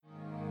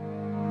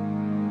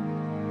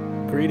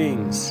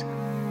Greetings,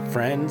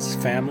 friends,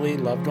 family,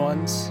 loved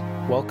ones.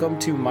 Welcome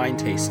to Mind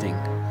Tasting,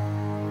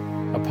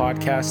 a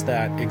podcast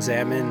that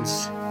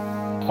examines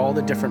all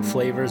the different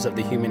flavors of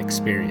the human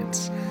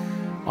experience.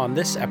 On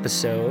this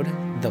episode,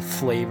 the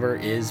flavor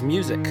is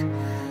music.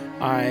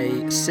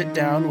 I sit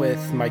down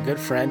with my good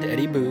friend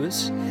Eddie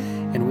Booz,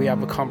 and we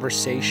have a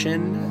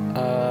conversation.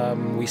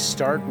 We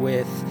start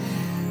with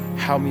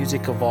how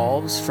music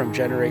evolves from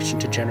generation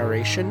to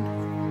generation,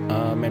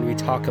 and we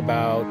talk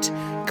about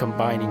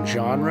combining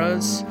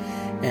genres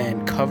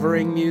and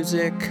covering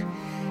music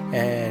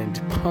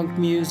and punk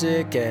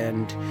music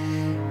and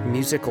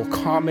musical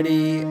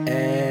comedy,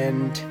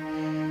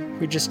 and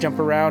we just jump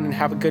around and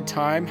have a good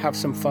time, have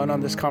some fun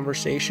on this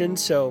conversation.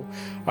 So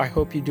I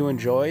hope you do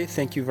enjoy.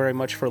 Thank you very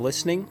much for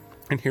listening,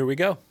 and here we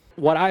go.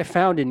 What I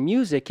found in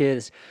music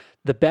is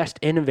the best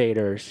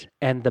innovators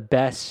and the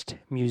best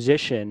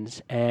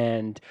musicians,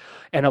 and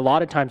a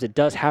lot of times it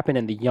does happen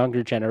in the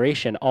younger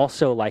generation.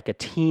 Also, like a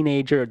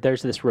teenager,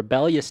 there's this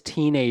rebellious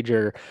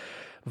teenager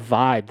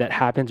vibe that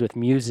happens with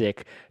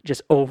music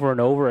just over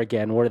and over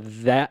again, where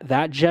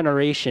that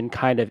generation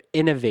kind of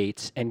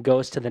innovates and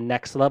goes to the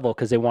next level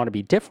because they want to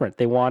be different.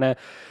 They want to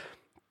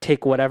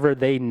take whatever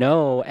they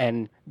know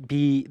and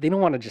they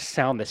don't want to just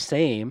sound the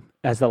same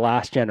as the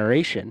last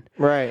generation.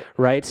 Right.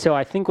 So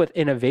I think with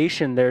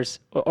innovation,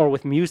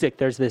 with music,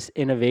 there's this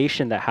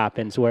innovation that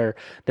happens where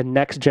the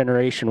next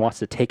generation wants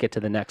to take it to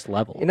the next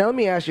level. Now, let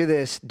me ask you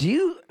this.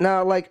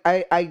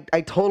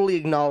 I totally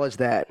acknowledge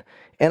that.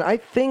 And I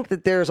think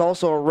that there's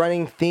also a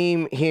running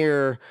theme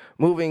here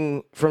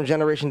moving from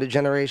generation to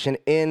generation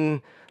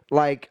in,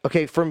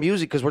 for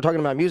music, because we're talking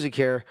about music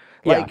here.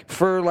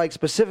 For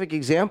specific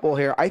example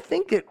here, I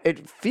think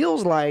it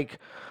feels like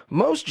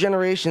most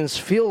generations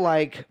feel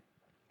like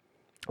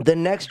the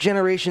next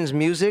generation's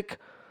music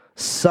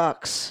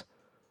sucks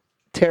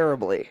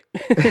terribly.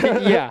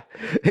 Yeah.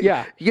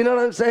 You know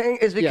what I'm saying?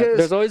 It's because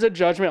there's always a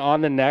judgment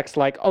on the next,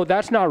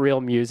 that's not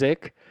real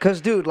music. Because,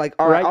 dude,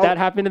 that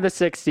happened in the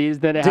 60s,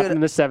 then it happened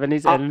in the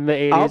 70s, and in the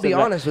 80s. I'll be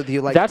honest with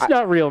you. That's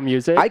not real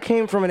music. I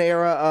came from an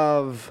era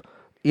of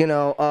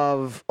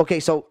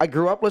so I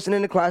grew up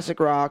listening to classic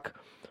rock,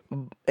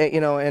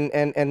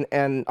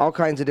 and all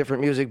kinds of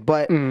different music.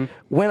 But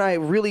when I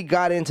really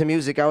got into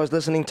music, I was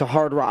listening to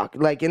hard rock.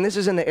 And this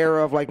is in the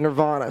era of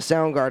Nirvana,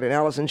 Soundgarden,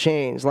 Alice in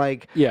Chains,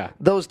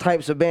 those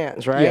types of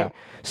bands, right? Yeah.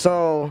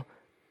 So,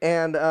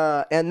 and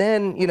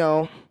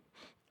then,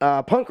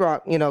 punk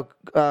rock,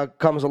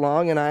 comes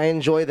along, and I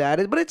enjoy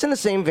that. But it's in the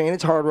same vein.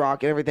 It's hard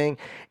rock and everything.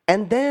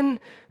 And then,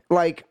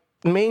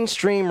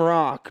 mainstream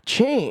rock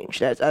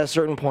changed at a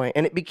certain point,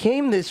 and it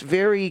became this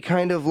very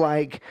kind of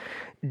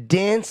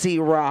dancey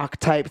rock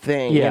type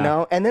thing,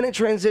 and then it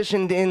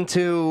transitioned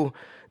into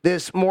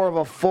this more of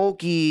a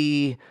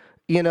folky,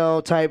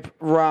 type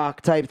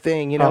rock type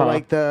thing,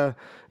 like the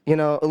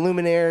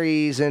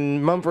Illuminaries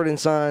and Mumford &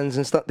 Sons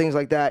and things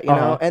like that,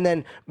 and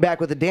then back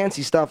with the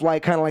dancey stuff,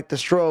 kind of like the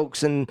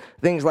Strokes and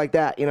things like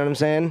that, you know what I'm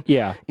saying?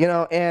 Yeah.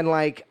 And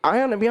I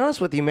want to be honest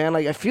with you, man,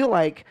 I feel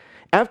like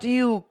after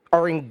you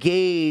are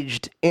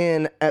engaged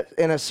in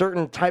a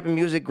certain type of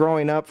music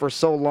growing up for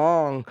so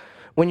long,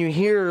 when you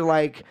hear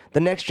the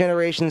next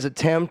generation's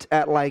attempt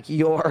at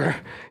your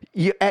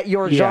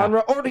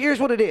genre, or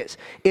here's what it is: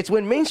 it's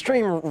when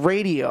mainstream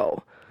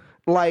radio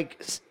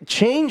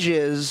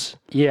changes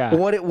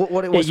what it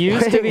was.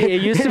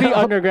 It used to be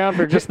underground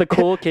for just the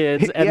cool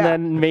kids, and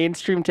then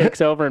mainstream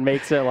takes over and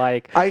makes it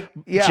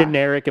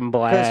generic and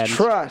bland. Because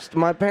trust,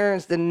 my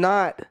parents they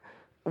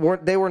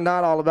were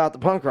not all about the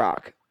punk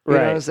rock. You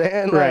know what I'm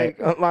saying?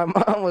 Right. My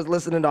mom was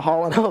listening to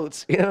Hall &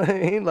 Oates, you know what I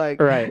mean?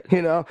 Right.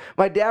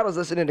 My dad was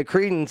listening to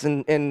Creedence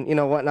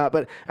and whatnot.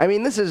 But, I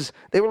mean,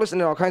 they were listening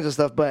to all kinds of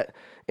stuff, but,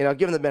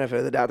 given the benefit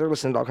of the doubt, they're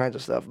listening to all kinds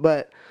of stuff.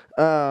 But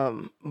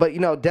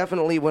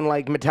definitely when,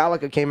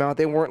 Metallica came out,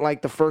 they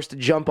weren't, the first to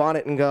jump on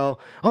it and go,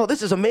 oh,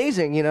 this is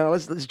amazing,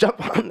 let's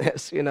jump on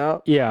this,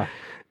 Yeah.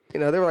 They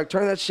were like,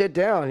 turn that shit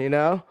down,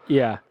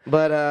 Yeah.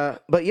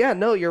 But yeah,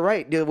 no, you're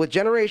right. Dude, with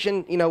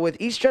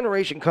each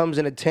generation comes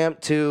an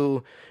attempt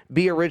to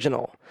be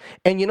original.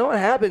 And what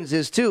happens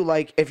is, too,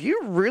 if you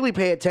really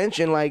pay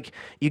attention,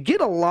 you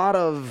get a lot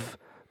of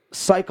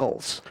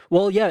cycles.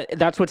 Well, yeah,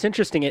 that's what's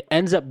interesting. It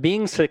ends up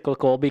being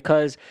cyclical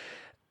because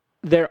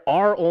there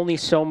are only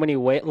so many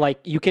ways.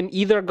 You can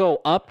either go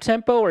up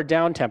tempo or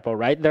down tempo,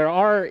 right?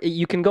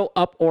 You can go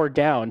up or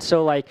down.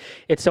 So,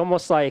 it's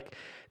almost like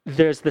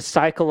there's the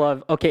cycle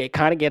of, okay, it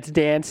kind of gets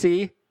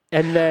dancey,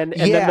 and then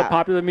the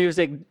popular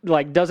music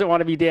doesn't want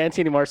to be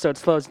dancey anymore, so it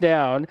slows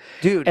down.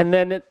 Dude. And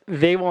then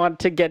they want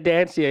to get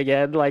dancey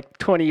again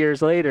 20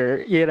 years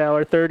later,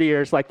 or 30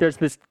 years. There's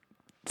this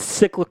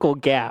cyclical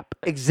gap.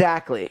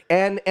 Exactly.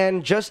 And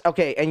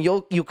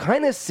you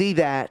kind of see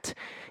that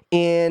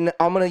in,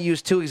 I'm going to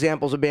use two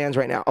examples of bands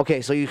right now.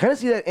 Okay, so you kind of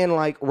see that in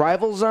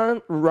Rival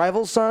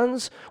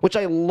Sons, which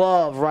I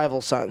love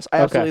Rival Sons. I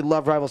absolutely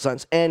love Rival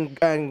Sons.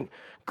 And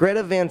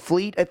Greta Van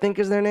Fleet, I think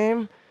is their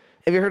name.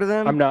 Have you heard of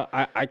them? I'm not.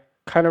 I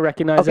kind of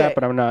recognize that,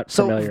 but I'm not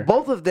familiar. So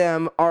both of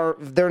them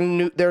they're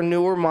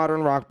newer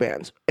modern rock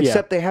bands,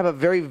 except they have a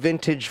very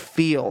vintage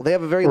feel. They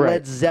have a very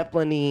Led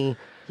Zeppelin-y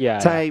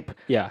type,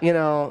 you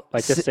know,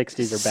 like the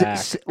 60s are back.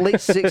 Late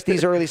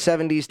 60s, early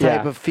 70s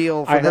type of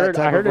feel for that type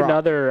of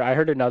rock. I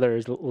heard another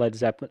is Led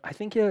Zeppelin. I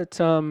think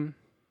it's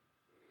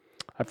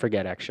I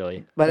forget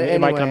actually. But it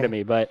might come to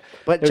me, but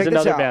there's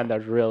another band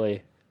that's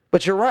really.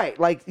 But you're right.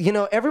 Like, you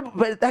know,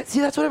 that's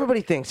what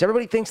everybody thinks.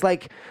 Everybody thinks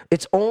like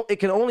it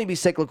can only be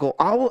cyclical.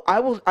 I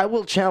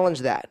will challenge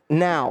that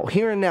now,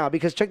 here and now,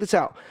 because check this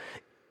out.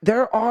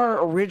 There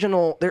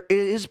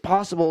is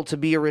possible to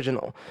be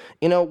original.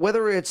 You know,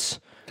 whether it's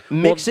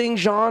mixing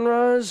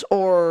genres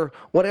or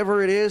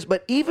whatever it is,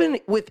 but even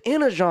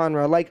within a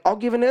genre, like I'll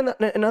give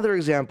another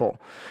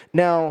example.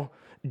 Now,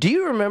 do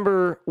you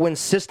remember when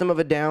System of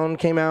a Down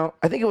came out?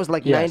 I think it was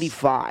like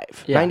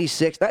 95,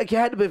 96. That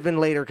had to have been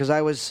later because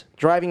I was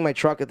driving my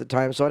truck at the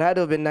time, so it had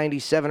to have been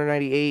 97 or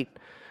 98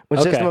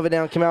 when System of a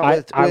Down came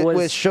out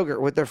with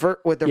Sugar, with their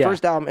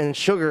first album, and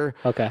Sugar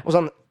was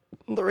on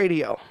the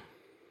radio.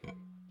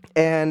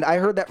 And I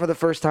heard that for the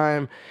first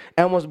time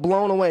and was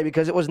blown away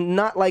because it was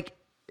unlike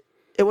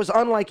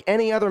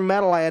any other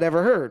metal I had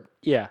ever heard.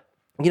 Yeah.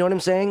 You know what I'm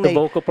saying? The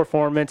vocal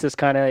performance is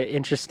kind of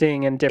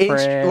interesting and different.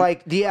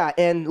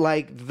 And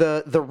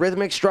the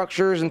rhythmic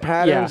structures and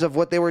patterns of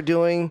what they were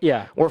doing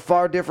were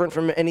far different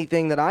from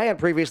anything that I had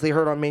previously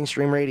heard on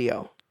mainstream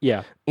radio.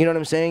 Yeah. You know what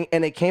I'm saying?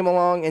 And it came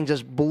along and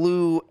just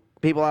blew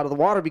people out of the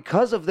water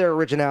because of their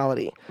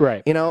originality.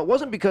 Right. You know, it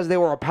wasn't because they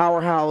were a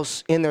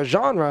powerhouse in their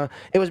genre.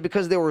 It was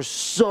because they were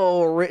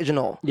so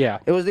original. Yeah.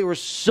 They were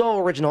so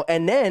original.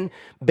 And then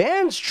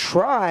bands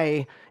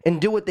try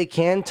and do what they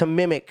can to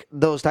mimic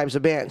those types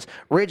of bands.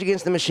 Rage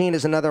Against the Machine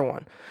is another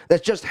one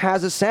that just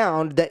has a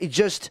sound that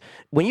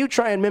when you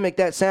try and mimic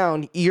that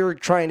sound, you're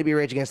trying to be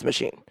Rage Against the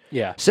Machine.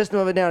 Yeah. System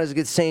of a Down is a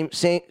good same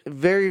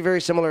very, very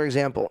similar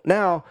example.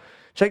 Now,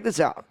 check this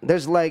out.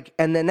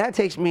 And then that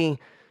takes me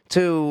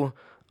to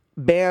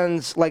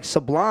bands like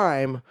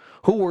Sublime,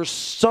 who were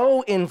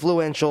so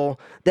influential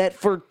that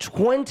for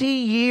 20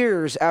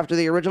 years after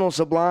the original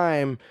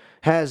Sublime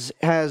has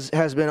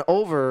been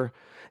over,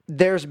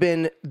 there's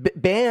been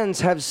bands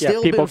have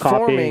still been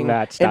forming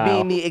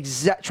and being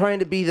trying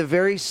to be the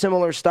very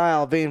similar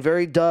style, being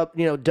very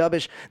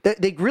dubbish.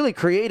 They really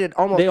created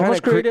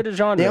created a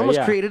genre. They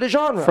almost created a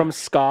genre from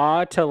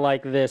ska to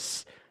like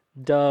this.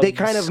 They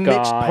kind of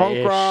mixed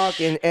punk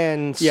rock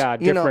and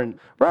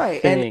different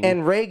thing.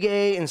 and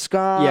reggae and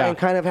ska and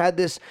kind of had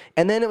this,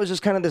 and then it was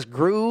just kind of this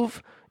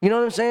groove. You know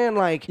what I'm saying?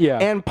 Like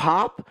and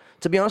pop.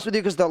 To be honest with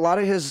you, because a lot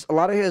of his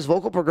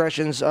vocal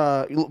progressions,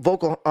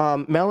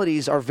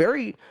 melodies are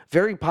very,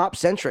 very pop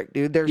centric,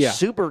 dude. They're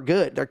super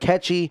good. They're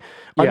catchy.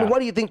 I mean, why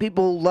do you think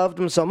people loved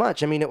him so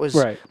much? I mean, it was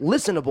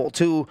listenable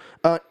to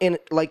in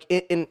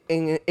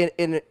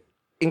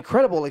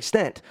incredible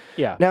extent.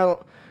 Yeah.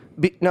 Now,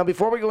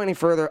 before we go any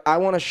further, I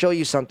want to show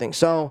you something.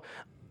 So,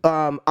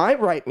 I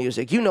write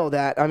music. You know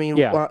that. I mean,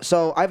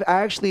 so I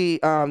actually,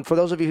 for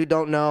those of you who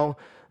don't know,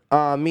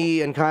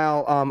 me and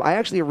Kyle, I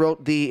actually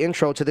wrote the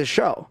intro to this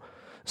show.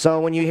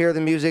 So when you hear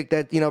the music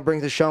that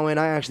brings the show in,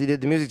 I actually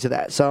did the music to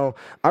that. So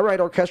I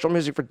write orchestral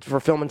music for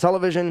film and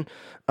television,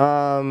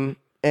 but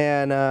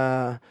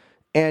I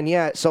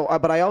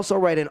also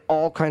write in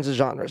all kinds of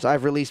genres.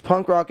 I've released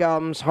punk rock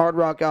albums, hard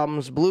rock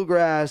albums,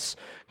 bluegrass,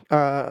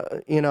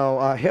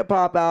 hip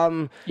hop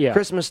album,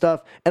 Christmas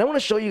stuff, and I want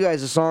to show you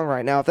guys a song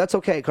right now, if that's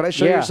okay. Could I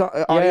show your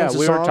audience a song?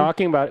 We were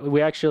talking about.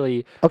 We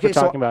actually were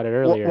talking about it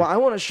earlier. Well, I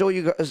want to show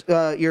you guys,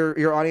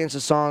 your audience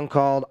a song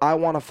called "I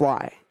Wanna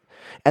Fly."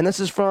 And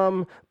this is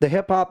from the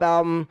hip hop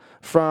album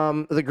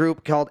from the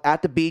group called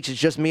At the Beach. It's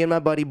just me and my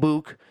buddy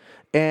Book,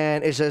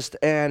 and it's just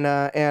and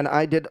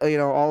I did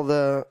all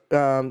the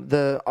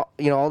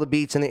all the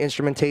beats and the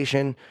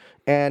instrumentation,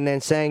 and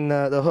then sang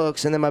the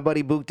hooks, and then my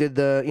buddy Book did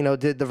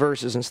the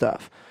verses and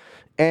stuff.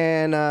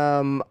 And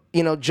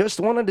just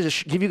wanted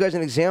to give you guys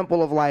an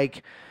example of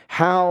like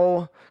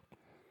how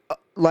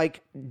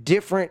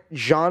different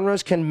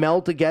genres can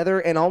meld together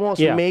and almost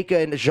make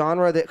a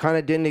genre that kind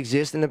of didn't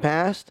exist in the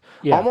past,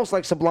 almost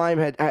like Sublime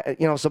had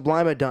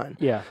done.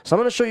 Yeah. So I'm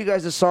going to show you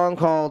guys a song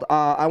called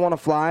 "I Wanna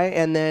Fly,"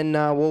 and then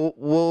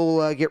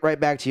we'll get right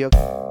back to you.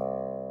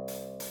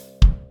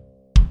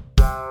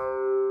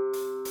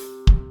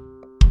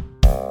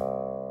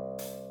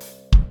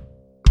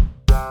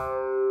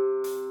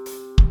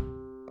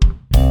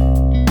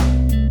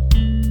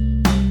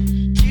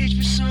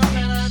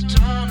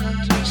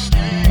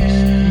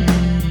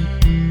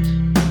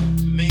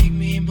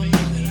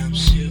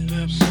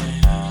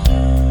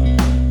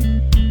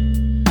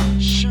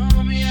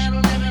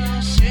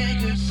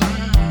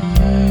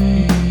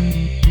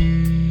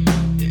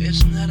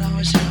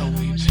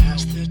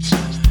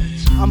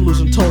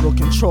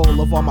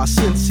 Of all my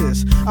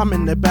senses, I'm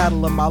in the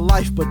battle of my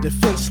life but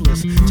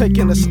defenseless,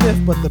 taking a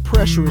sniff but the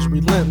pressure is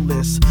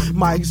relentless.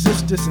 My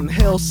existence in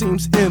hell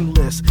seems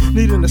endless,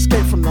 need an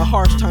escape from the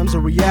harsh times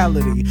of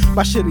reality.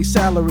 My shitty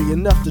salary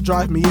enough to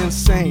drive me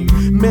insane,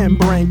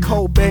 membrane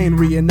Cobain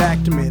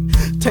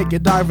reenactment, take a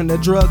dive in the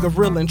drug of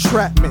real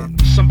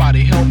entrapment.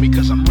 Somebody help me,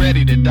 cause I'm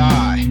ready to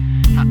die.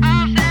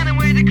 I'm standing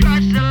with the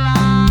crush the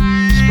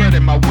line.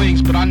 Spreading my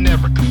wings, but I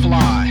never could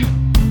fly.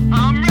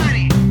 I'm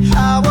ready.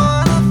 I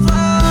wanna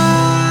fly.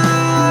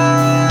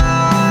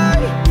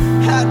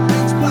 Had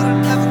wings, but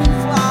I never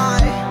can fly.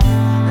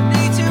 I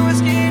need to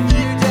escape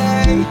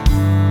today.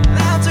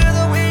 Down to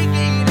the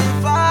waking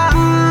and fly.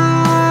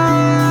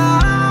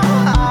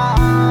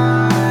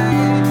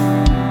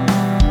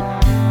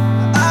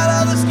 Out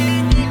of the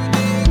skin you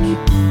think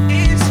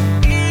is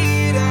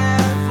eat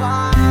and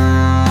fly.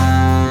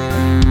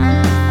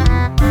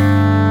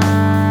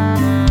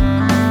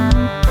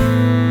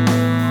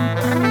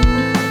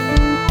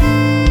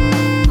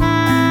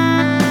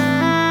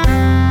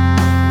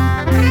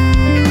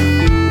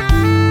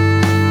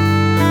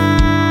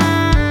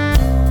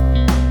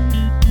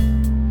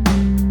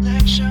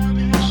 Lecture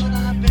me on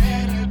I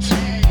better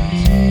take.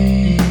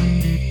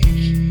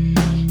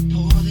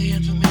 Pour the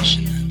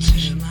information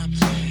until I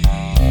break.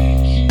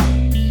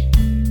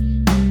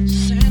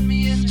 Send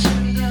me into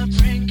the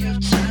brink of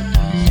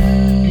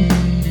time.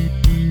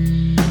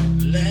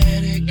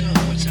 Let it go,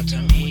 it's up to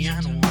me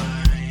and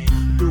why.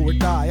 Do or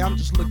die, I'm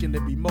just looking to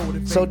be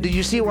motivated. So did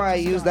you see why I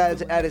use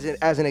that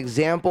as an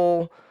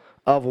example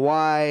of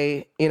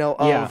why, you know,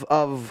 Yeah.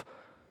 of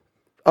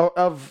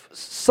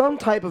some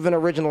type of an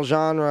original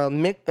genre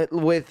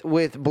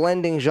with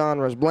blending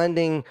genres,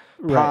 blending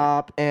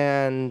pop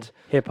and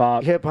Hip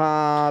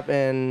hop.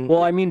 and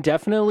Well, I mean,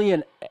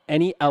 definitely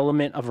any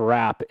element of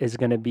rap is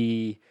going to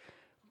be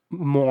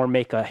more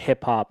make a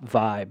hip hop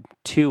vibe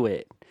to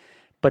it.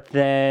 But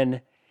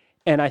then,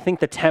 and I think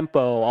the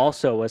tempo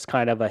also was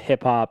kind of a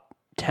hip hop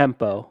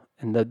tempo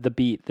and the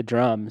beat, the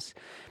drums.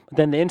 But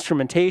then the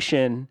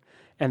instrumentation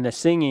and the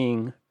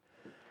singing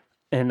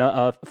and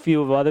a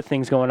few of other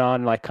things going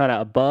on, like kind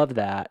of above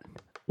that,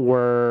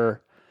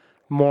 were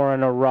more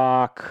in a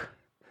rock,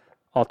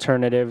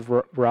 alternative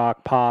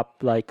rock, pop,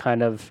 like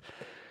kind of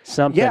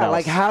something yeah, else.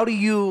 like how do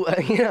you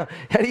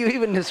how do you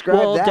even describe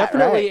Well, that?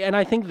 definitely, right? and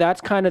I think that's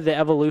kind of the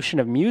evolution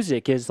of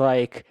music is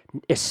like,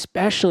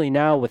 especially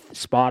now with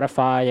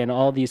Spotify and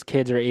all these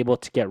kids are able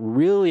to get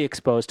really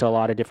exposed to a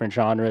lot of different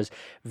genres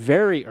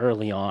very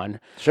early on.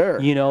 Sure.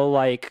 You know,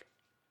 like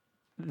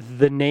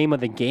the name of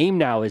the game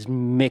now is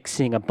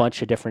mixing a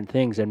bunch of different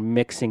things and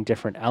mixing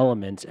different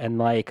elements. And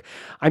like,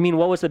 I mean,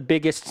 what was the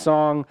biggest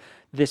song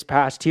this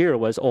past year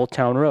was Old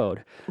Town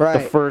Road. Right. The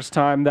first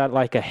time that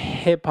like a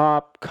hip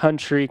hop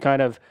country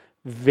kind of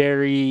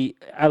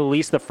at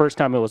least the first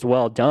time it was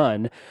well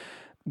done,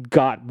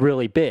 got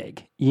really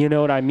big. You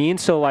know what I mean?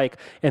 So like,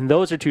 and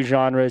those are two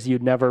genres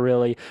you'd never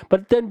really,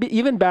 but then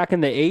even back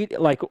in the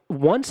like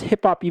once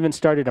hip hop even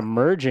started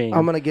emerging,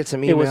 I'm gonna get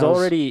some emails.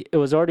 it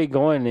was already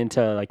going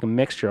into like a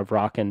mixture of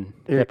rock and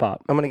hip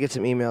hop. I'm gonna get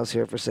some emails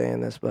here for saying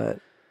this, but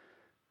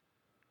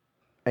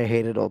I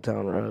hated Old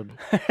Town Road.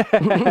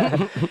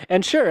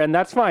 And sure, and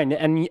that's fine,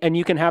 and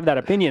you can have that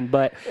opinion,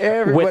 but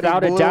Everybody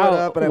without blew a it doubt,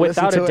 up, and I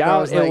without listened a to it, and I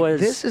doubt, was it like,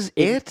 was this is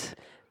it?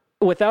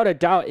 Without a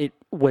doubt, it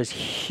was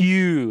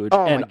huge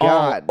Oh and my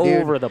God, all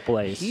dude. over the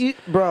place.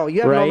 Bro,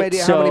 you have no Right?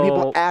 idea how many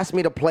people So- asked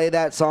me to play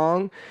that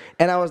song,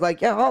 and I was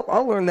like, yeah,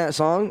 I'll learn that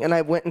song, and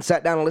I went and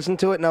sat down and listened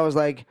to it, and I was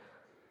like,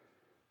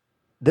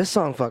 this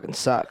song fucking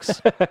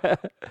sucks.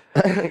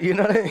 You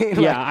know what I mean?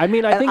 Yeah, I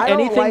mean, I think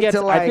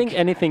I think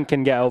anything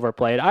can get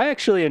overplayed. I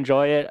actually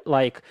enjoy it,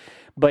 like,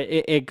 but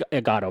it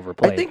got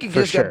overplayed. I think it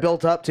for just sure. got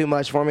built up too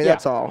much for me. Yeah.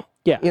 That's all.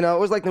 Yeah. You know, it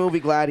was like the movie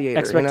Gladiator.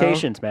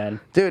 Expectations, man.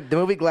 Dude, the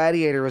movie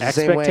Gladiator was the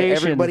same way.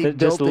 Expectations Everybody that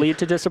built just it. lead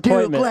to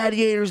disappointment. Dude,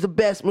 Gladiator's the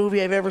best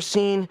movie I've ever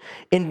seen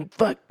in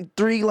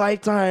 3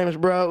 lifetimes,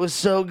 bro. It was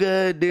so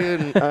good,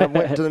 dude. And I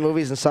went to the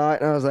movies and saw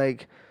it, and I was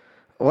like,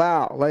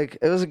 wow. Like,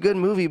 it was a good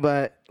movie,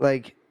 but,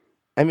 like,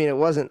 I mean, it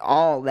wasn't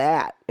all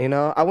that, you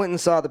know? I went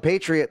and saw The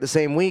Patriot the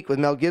same week with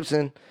Mel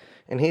Gibson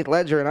and Heath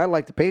Ledger, and I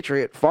liked The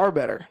Patriot far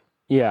better.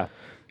 Yeah.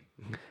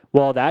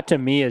 Well, that to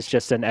me is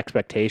just an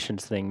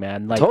expectations thing,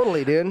 man. Like,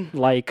 Totally, dude.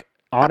 like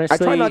honestly, I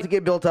try not to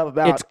get built up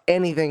about it's-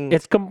 anything.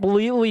 it's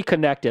completely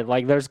connected.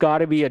 Like, there's got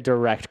to be a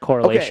direct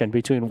correlation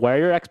between where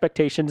your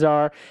expectations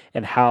are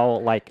and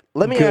how like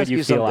Let me good ask you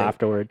you feel something.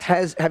 afterwards.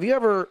 Have you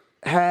ever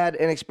had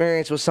an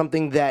experience with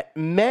something that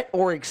met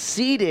or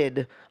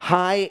exceeded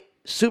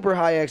super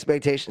high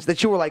expectations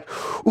that you were like,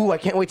 ooh, I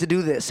can't wait to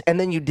do this, and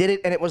then you did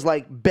it and it was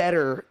like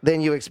better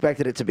than you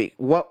expected it to be?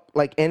 What,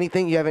 like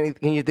anything?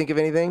 Can you think of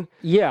anything?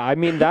 Yeah, I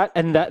mean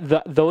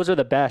those are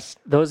the best.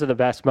 Those are the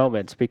best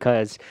moments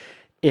because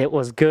it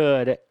was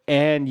good,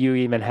 and you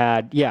even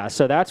had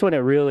So that's when it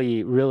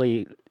really,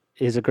 really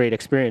is a great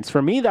experience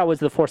for me. That was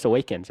The Force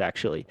Awakens.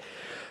 Actually,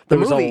 there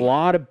was movie. a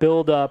lot of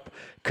build up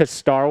because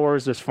Star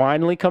Wars was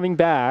finally coming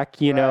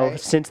back. You know, Right.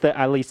 since the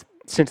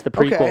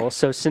prequel. Okay.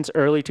 So since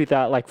early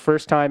 2000, like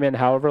first time in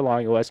however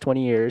long it was,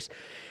 20 years,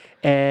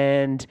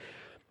 and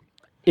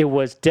it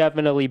was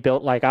definitely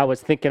built. Like I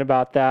was thinking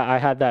about that. I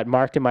had that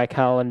marked in my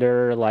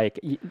calendar like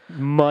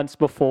months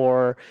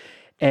before,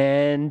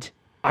 and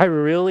I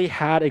really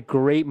had a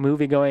great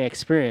movie going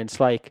experience.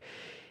 Like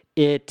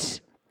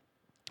it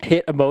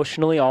hit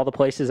emotionally all the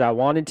places I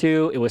wanted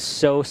to. It was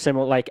so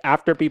similar. Like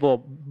after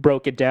people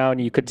broke it down,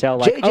 you could tell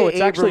like, J.J.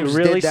 it's actually Abrams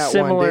really did that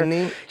similar. one,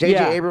 didn't he? J.J.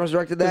 Yeah. Abrams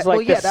directed It that. was like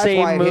Well, yeah, the that's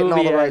same why it hit in all the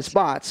movie right as-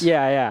 spots.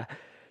 Yeah.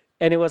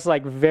 And it was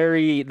like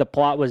the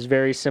plot was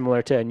very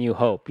similar to A New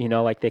Hope, you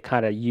know, like they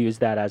kind of used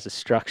that as a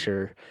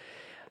structure,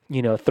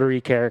 you know,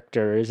 3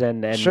 characters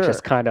and Sure.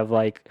 just kind of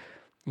like,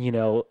 you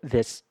know,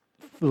 this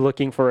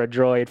looking for a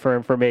droid for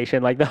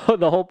information. Like the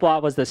whole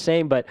plot was the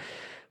same,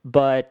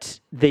 but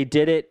they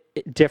did it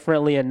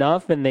differently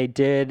enough, and they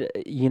did,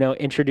 you know,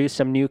 introduce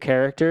some new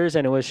characters,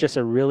 and it was just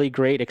a really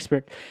great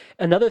experience.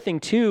 Another thing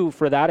too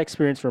for that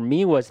experience for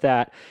me was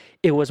that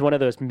it was one of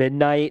those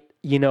midnight,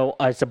 you know,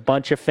 as a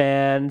bunch of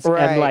fans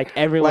Right. and like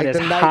everyone Like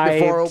is the night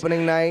before hyped,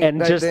 opening night and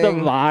type just thing.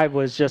 the vibe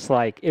was just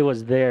like it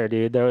was there,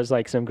 dude. There was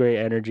like some great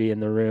energy in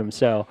the room,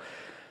 so.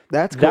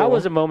 That's cool. That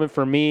was a moment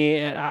for me,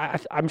 and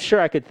I'm sure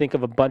I could think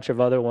of a bunch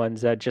of other ones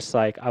that just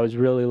like I was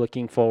really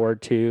looking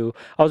forward to.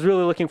 I was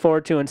really looking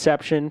forward to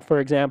Inception, for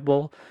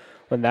example,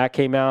 when that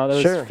came out. That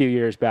was Sure. a few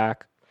years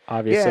back,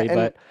 obviously, and,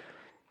 but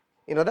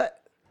you know, that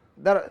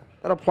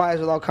applies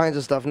with all kinds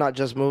of stuff, not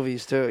just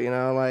movies too, you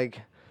know, like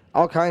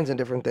all kinds of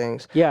different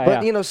things. Yeah, But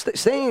yeah. you know,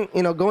 staying,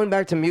 you know, going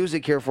back to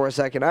music here for a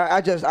second.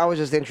 I was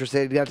just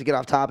interested. You have to get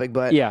off topic,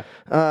 but yeah.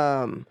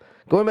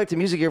 going back to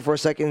music here for a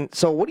second.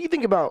 So, what do you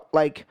think about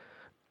like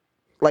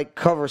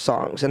cover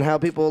songs and how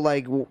people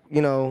like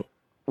you know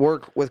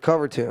work with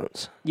cover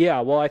tunes?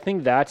 Yeah, well, I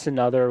think that's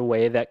another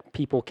way that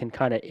people can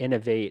kind of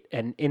innovate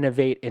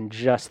in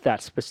just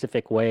that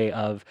specific way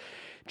of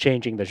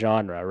changing the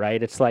genre,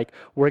 right? It's like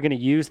we're going to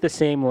use the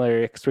same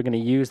lyrics, we're going to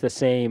use the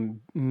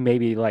same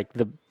maybe like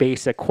the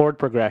basic chord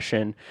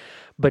progression,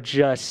 but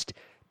just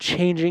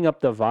changing up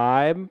the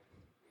vibe.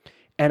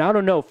 And I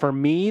don't know, for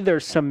me,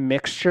 there's some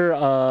mixture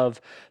of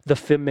the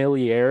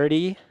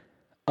familiarity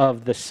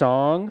of the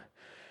song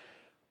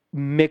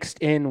mixed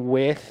in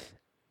with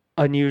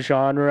a new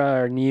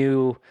genre or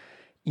new,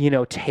 you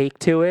know, take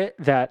to it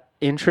that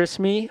interests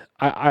me.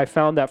 I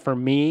found that for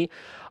me,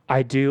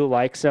 I do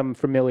like some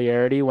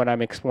familiarity when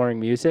I'm exploring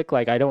music.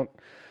 Like a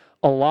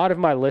lot of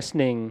my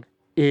listening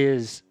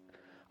is,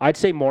 I'd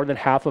say more than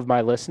half of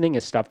my listening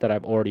is stuff that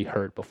I've already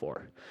heard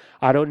before.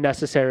 I don't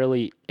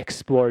necessarily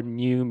explore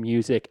new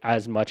music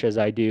as much as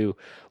I do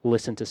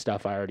listen to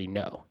stuff I already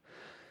know.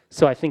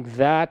 So I think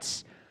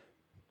that's,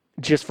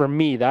 just for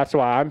me, that's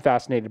why I'm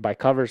fascinated by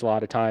covers a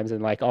lot of times.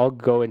 And like, I'll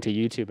go into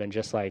YouTube and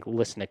just like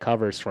listen to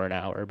covers for an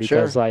hour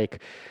because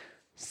like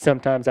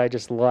sometimes I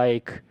just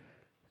like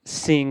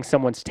seeing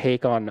someone's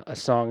take on a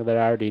song that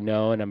I already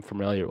know and I'm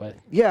familiar with.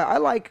 Yeah, I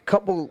like a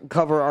couple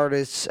cover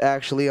artists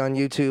actually on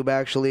YouTube.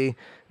 Actually,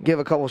 give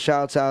a couple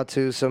shouts out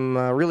to some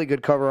really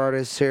good cover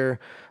artists here.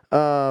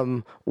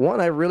 One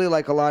I really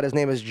like a lot. His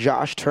name is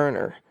Josh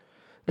Turner.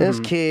 This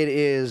kid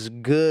is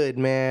good,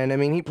 man. I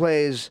mean, he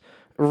plays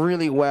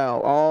really well.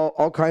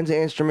 All kinds of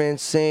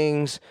instruments,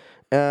 sings.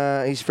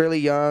 He's fairly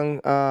young.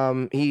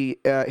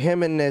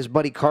 Him and his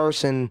buddy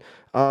Carson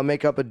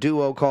make up a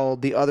duo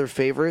called The Other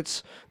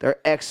Favorites. They're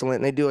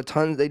excellent. They do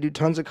tons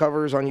of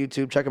covers on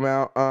YouTube. Check them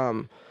out.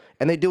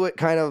 And they do it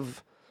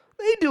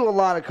they do a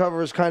lot of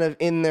covers kind of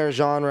in their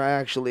genre,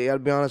 actually, I'll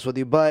be honest with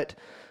you. But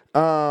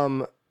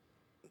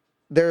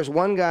there's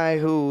one guy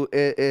who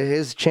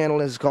his channel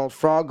is called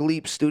Frog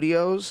Leap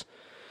Studios.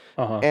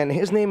 And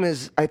his name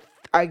is,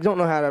 I don't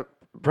know how to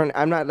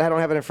I don't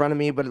have it in front of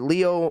me, but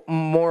Leo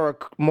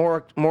Moracchioli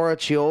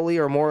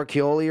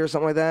or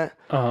something like that.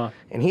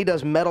 And he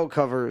does metal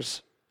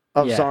covers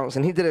of songs,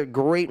 and he did a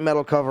great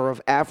metal cover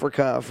of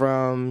Africa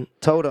from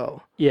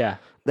Toto. Yeah.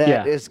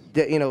 That is,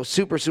 you know,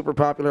 super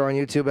popular on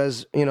YouTube,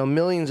 has, you know,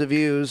 millions of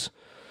views.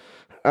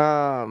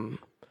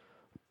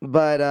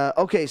 But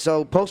okay,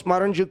 so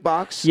Postmodern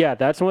Jukebox. Yeah,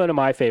 that's one of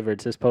my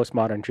favorites is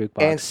Postmodern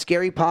Jukebox. And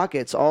Scary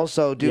Pockets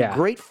also do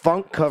great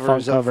funk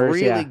covers of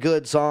really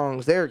good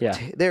songs.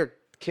 They're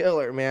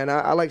killer, man.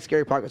 I like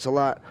Scary Pockets a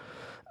lot.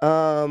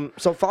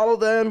 So follow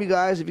them, you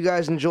guys, if you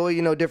guys enjoy,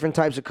 you know, different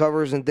types of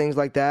covers and things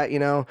like that, you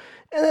know.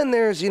 And then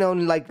there's, you know,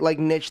 like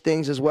niche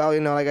things as well,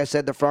 you know. Like I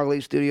said, the Frog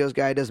Leap Studios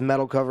guy does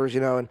metal covers,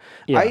 you know. And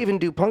I even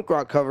do punk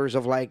rock covers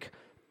of like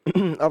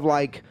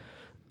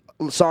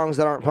songs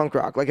that aren't punk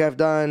rock. Like I've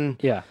done,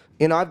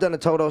 you know, I've done a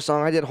Toto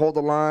song. I did Hold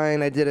the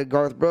Line. I did a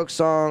Garth Brooks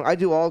song. I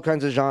do all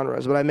kinds of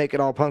genres, but I make it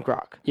all punk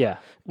rock. Yeah.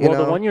 You Well,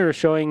 know? the one you were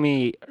showing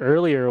me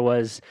earlier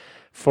was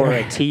for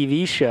a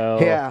TV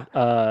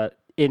show.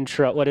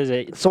 Intro. What is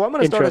it? So I'm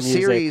going to start a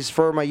music. series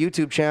for my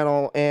YouTube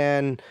channel,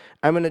 and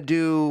I'm going to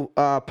do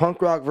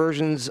punk rock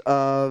versions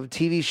of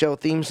TV show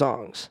theme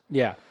songs.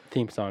 Yeah.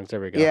 Theme songs. There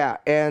we go. Yeah.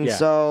 And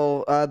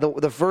so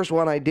the first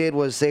one I did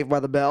was Saved by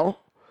the Bell.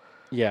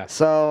 Yeah.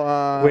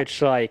 So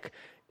which like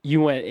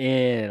you went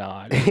in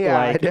on. Yeah,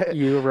 I like did.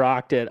 you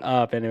rocked it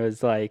up, and it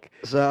was like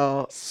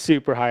so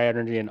super high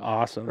energy and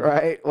awesome.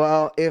 right.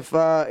 Well, if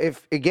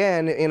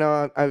again, you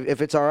know,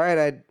 if it's all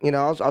right,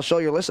 I'll show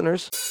your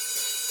listeners.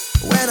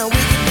 When I wake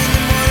up in the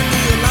morning,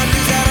 the alarm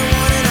goes out of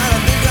warning. I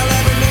don't think I'll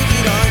ever make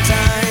it on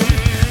time.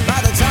 By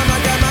the time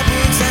I got my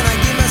boots and I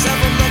give myself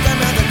a look,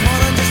 I'm at the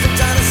corner just in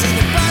time to see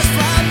the bus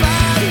fly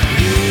by.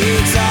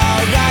 It's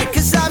alright.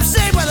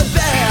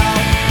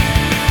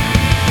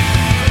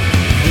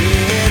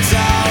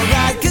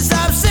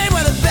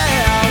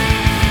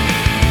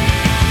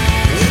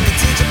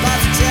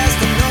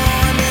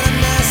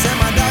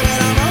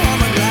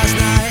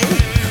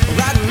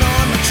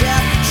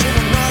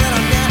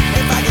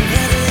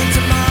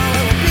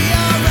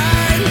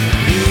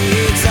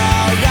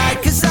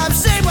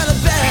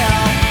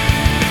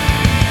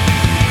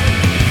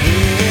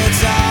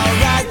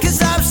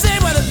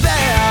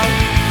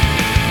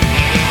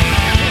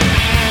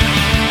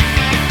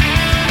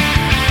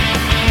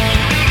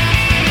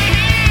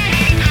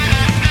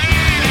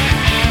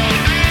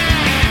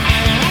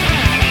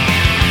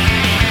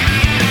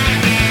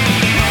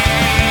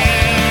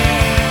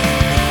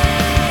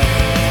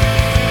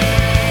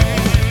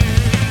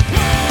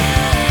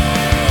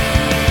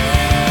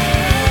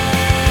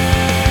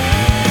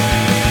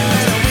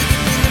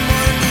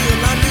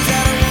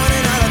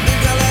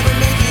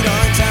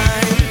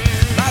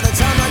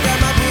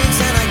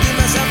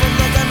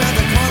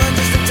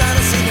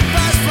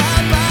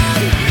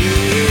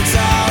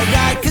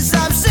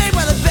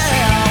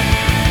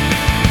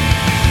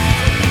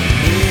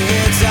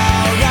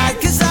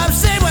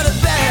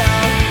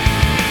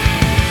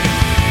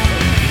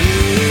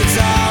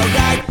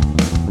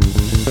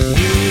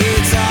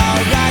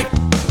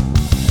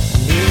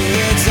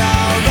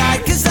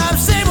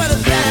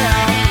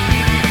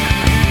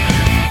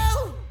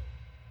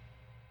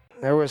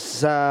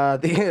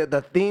 is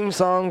the theme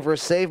song for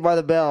Saved by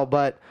the Bell,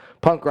 but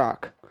punk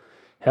rock.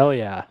 Hell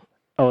yeah.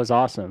 That was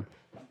awesome.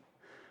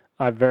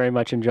 I very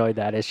much enjoyed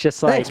that. It's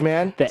just like, Thanks,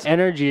 man. the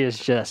energy is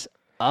just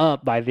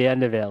up by the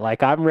end of it.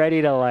 Like, I'm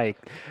ready to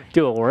like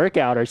do a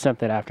workout or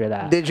something after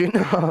that. Did you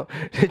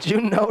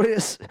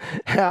notice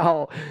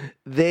how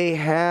they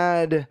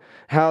had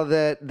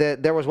that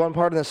there was one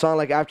part in the song,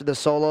 like after the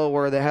solo,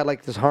 where they had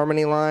like this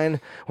harmony line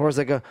where it was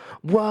like a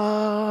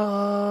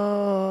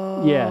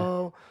whoa.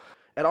 Yeah.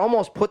 It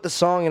almost put the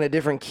song in a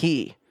different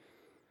key.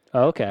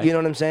 Okay. You know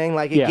what I'm saying?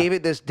 Like, it Yeah. gave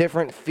it this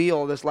different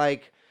feel, this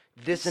like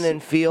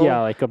dissonant feel.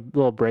 Yeah, like a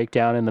little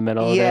breakdown in the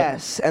middle of it.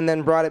 Yes, and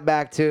then brought it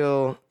back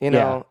to,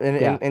 Yeah.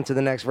 into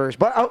the next verse.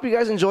 But I hope you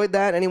guys enjoyed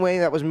that. Anyway,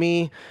 that was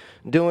me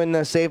doing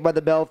the Saved by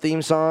the Bell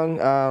theme song.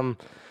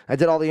 I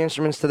did all the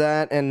instruments to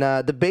that, and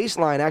the bass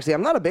line. Actually,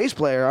 I'm not a bass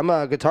player. I'm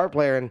a guitar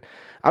player, and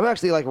I'm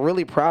actually like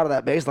really proud of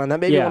that bass line. That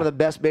may be Yeah. one of the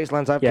best bass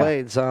lines I've Yeah.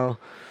 played. So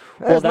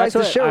Well, it's nice to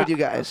what share with you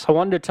guys. I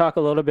wanted to talk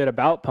a little bit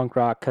about punk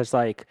rock because,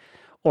 like,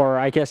 or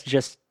I guess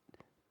just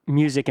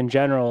music in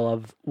general.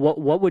 Of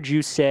what would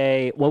you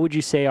say? What would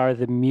you say are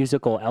the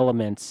musical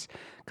elements?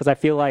 Because I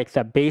feel like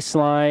that bass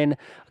line,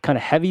 kind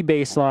of heavy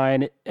bass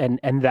line, and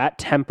that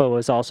tempo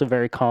is also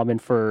very common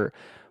for,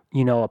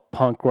 a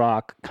punk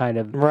rock kind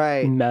of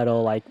Right.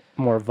 metal, like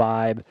more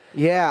vibe.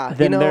 Yeah.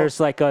 Then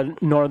there's like a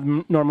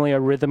normally a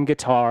rhythm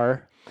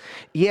guitar.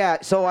 Yeah,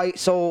 so I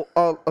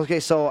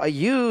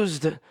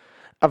used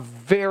a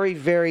very,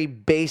 very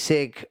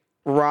basic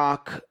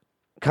rock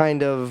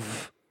kind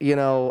of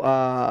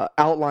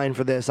outline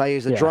for this. I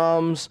used the Yeah.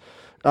 drums,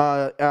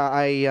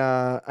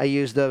 I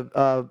used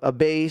a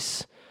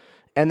bass,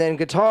 and then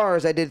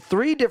guitars. I did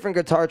 3 different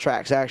guitar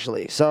tracks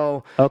actually.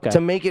 So Okay.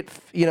 to make it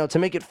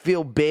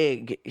feel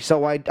big.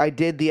 So I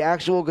did the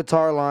actual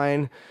guitar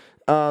line,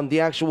 the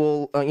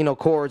actual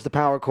chords, the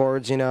power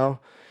chords, and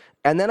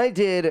then I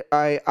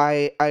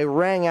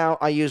rang out.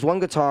 I used one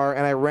guitar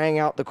and I rang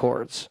out the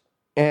chords.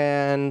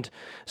 And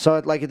so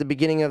like at the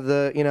beginning of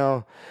the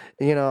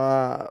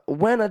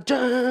when I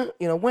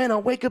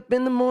wake up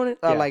in the morning,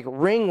 I Yeah. like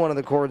ring one of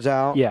the chords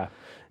out. Yeah.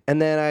 And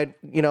then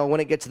when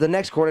it gets to the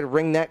next chord, I'd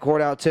ring that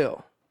chord out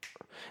too.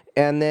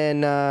 And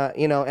then I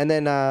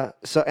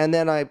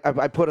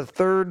put a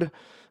third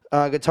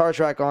guitar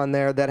track on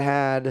there that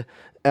had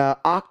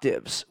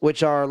octaves,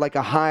 which are like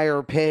a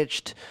higher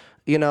pitched,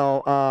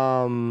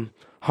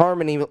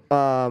 harmony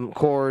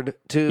chord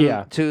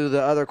to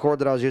the other chord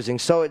that I was using.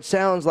 So it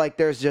sounds like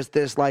there's just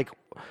this like,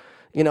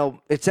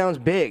 it sounds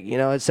big.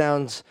 It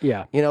sounds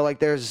like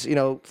there's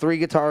 3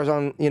 guitars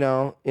on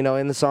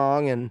in the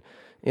song, and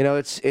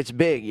it's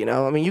big.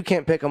 I mean, you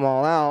can't pick them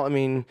all out. I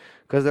mean,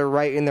 because they're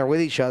right in there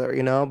with each other.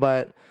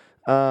 But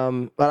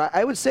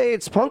I would say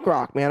it's punk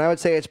rock, man. I would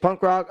say it's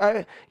punk rock.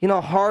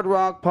 Hard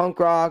rock, punk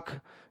rock.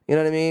 You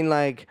know what I mean?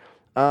 Like,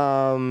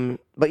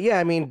 but yeah,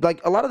 I mean,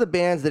 like a lot of the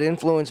bands that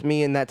influence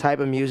me in that type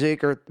of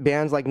music are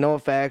bands like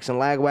NoFX and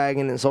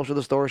Lagwagon and Social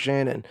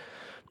Distortion and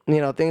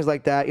things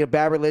like that.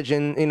 Bad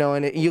Religion.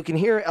 And you can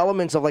hear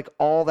elements of like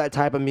all that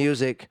type of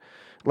music,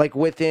 like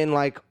within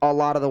like a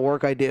lot of the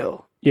work I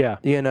do. Yeah.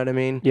 You know what I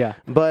mean? Yeah.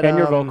 But and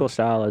your vocal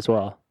style as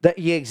well.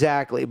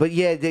 Exactly. But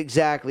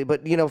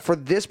for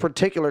this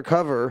particular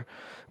cover,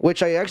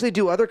 which I actually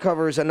do other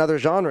covers in other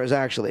genres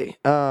actually.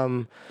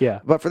 Yeah.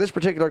 But for this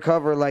particular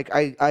cover, like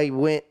I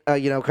went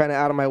kind of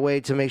out of my way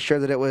to make sure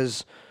that it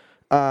was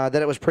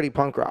pretty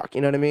punk rock.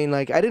 You know what I mean?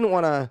 Like I didn't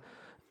want to.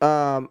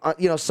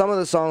 Some of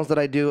the songs that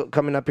I do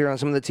coming up here on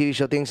some of the TV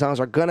show theme songs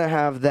are gonna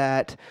have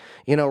that,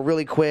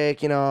 really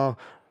quick, gonna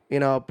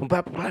have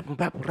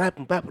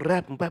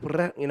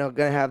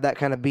that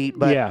kind of beat.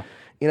 But Yeah.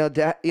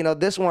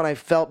 this one I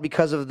felt,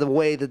 because of the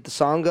way that the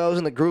song goes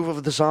and the groove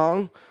of the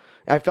song,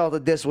 I felt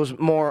that this was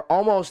more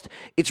almost.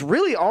 It's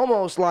really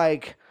almost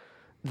like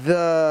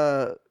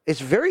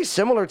it's very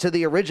similar to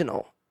the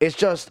original. It's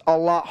just a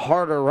lot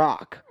harder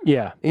rock.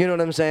 Yeah. You know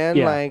what I'm saying?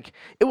 Yeah. Like,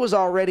 it was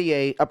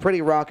already a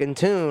pretty rockin'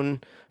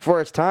 tune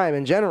for its time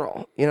in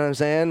general. You know what I'm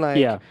saying? Like,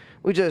 Yeah.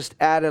 we just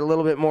added a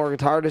little bit more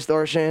guitar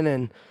distortion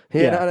and,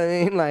 you know what I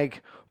mean?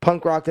 Like,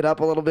 punk rocked it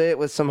up a little bit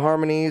with some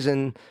harmonies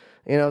and,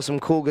 some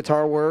cool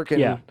guitar work.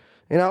 And, it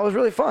was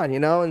really fun,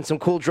 and some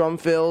cool drum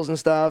fills and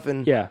stuff.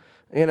 And,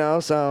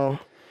 so,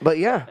 but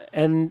yeah.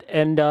 And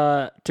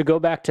to go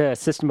back to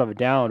System of a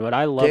Down, what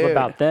I love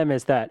about them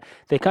is that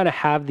they kind of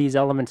have these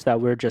elements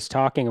that we're just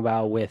talking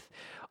about with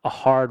a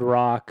hard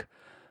rock,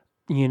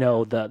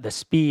 the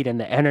speed and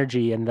the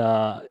energy and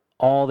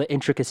all the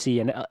intricacy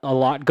and a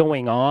lot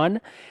going on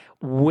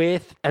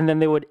and then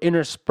they would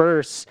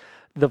intersperse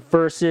the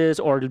verses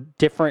or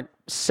different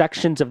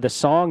sections of the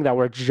song that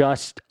were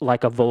just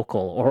like a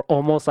vocal or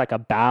almost like a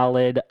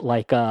ballad,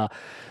 like all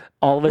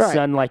of a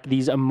sudden, like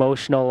these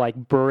emotional like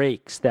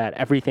breaks that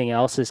everything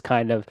else is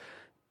kind of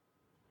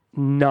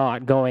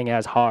not going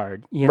as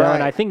hard, And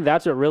I think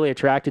that's what really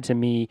attracted to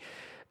me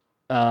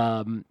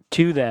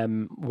to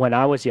them when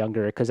I was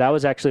younger, because that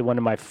was actually one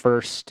of my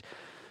first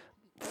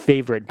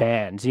favorite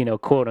bands,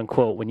 quote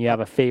unquote, when you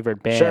have a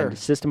favorite band,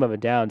 System of a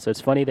Down. So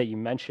it's funny that you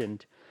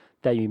mentioned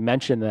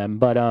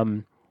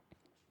them,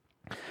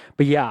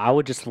 But yeah, I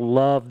would just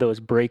love those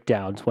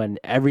breakdowns when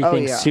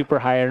everything's yeah. super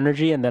high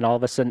energy, and then all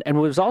of a sudden. And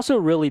what was also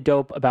really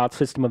dope about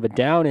System of a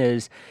Down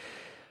is,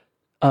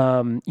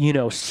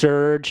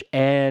 Serge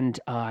and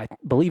I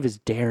believe is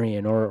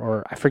Darian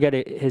or I forget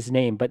his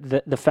name, but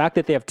the fact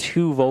that they have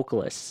two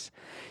vocalists,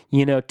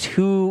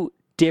 two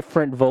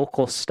different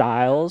vocal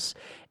styles,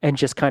 and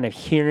just kind of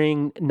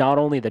hearing not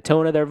only the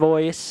tone of their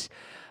voice,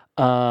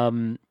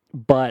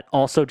 but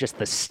also just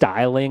the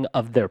styling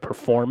of their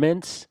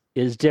performance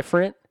is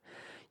different,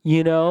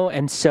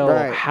 and so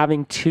Right.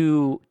 having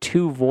two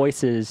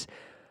voices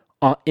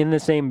in the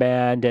same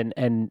band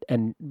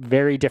and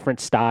very different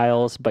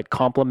styles, but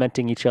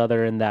complementing each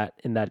other in that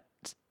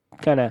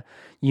kind of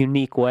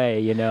unique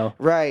way,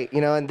 Right,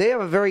 and they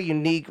have a very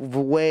unique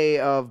way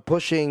of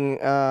pushing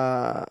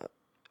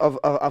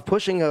of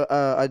pushing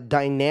a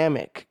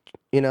dynamic,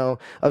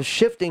 of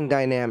shifting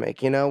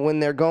dynamic, when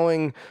they're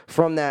going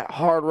from that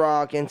hard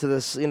rock into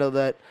this,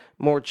 that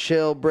more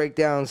chill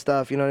breakdown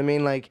stuff, you know what I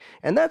mean? Like,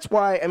 and that's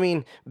why, I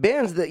mean,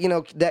 bands that,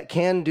 that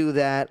can do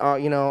that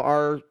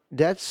are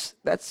that's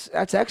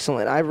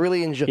excellent. I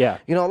really enjoy, Yeah.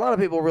 a lot of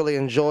people really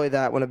enjoy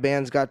that when a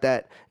band's got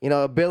that,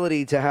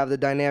 ability to have the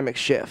dynamic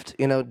shift,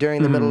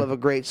 during the middle of a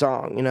great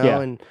song, Yeah.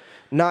 and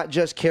not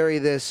just carry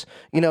this,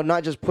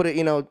 not just put it,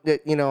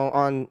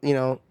 on,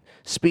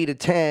 speed of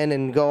 10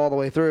 and go all the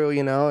way through,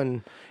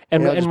 and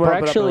And just we're pump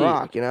it up actually and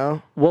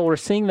rock, Well, we're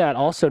seeing that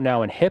also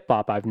now in hip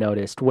hop, I've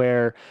noticed,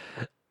 where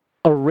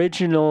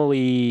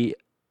originally,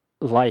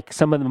 like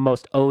some of the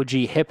most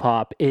OG hip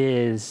hop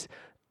is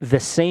the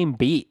same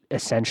beat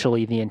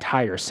essentially the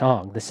entire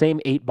song, the same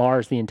 8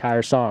 bars the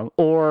entire song,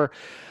 or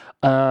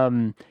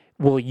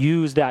we'll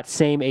use that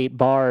same 8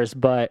 bars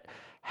but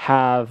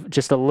have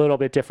just a little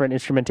bit different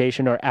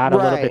instrumentation or add a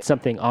little bit Right.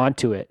 something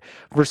onto it.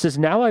 Versus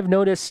now I've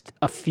noticed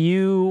a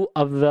few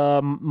of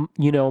the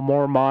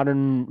more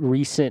modern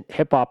recent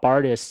hip hop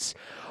artists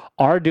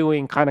are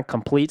doing kind of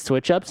complete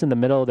switch ups in the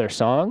middle of their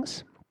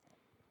songs.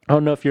 I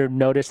don't know if you've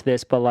noticed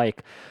this, but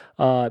like,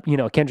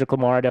 Kendrick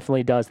Lamar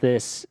definitely does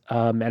this.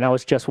 And I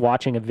was just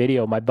watching a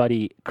video. My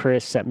buddy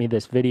Chris sent me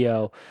this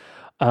video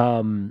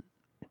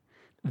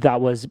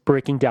that was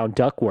breaking down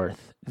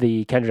Duckworth,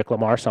 the Kendrick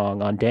Lamar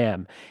song on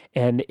Damn.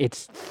 And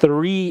it's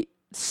 3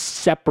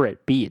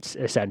 separate beats,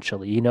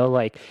 essentially.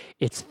 Like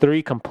it's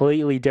 3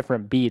 completely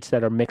different beats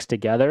that are mixed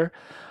together.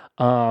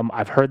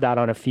 I've heard that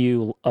on a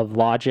few of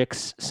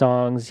Logic's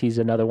songs. He's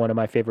another one of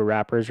my favorite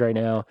rappers right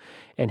now.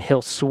 And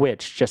he'll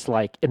switch just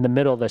like in the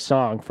middle of the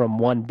song from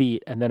one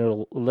beat, and then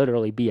it'll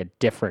literally be a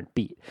different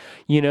beat.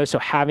 So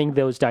having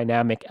those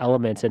dynamic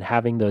elements and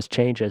having those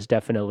changes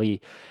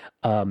definitely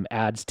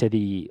adds to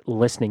the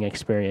listening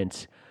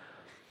experience.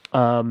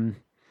 What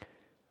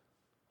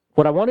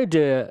I wanted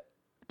to...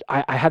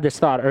 I had this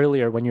thought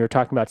earlier when you were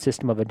talking about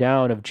System of a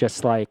Down of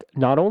just like,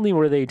 not only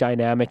were they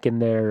dynamic in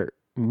their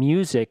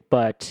music,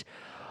 but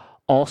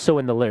also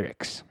in the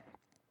lyrics.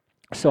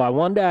 So I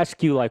wanted to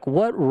ask you, like,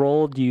 what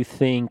role do you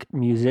think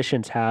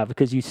musicians have?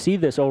 Because you see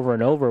this over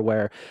and over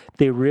where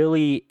they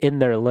really, in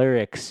their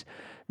lyrics,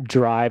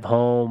 drive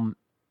home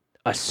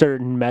a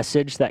certain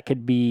message that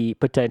could be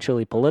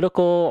potentially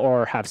political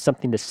or have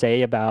something to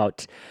say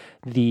about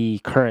the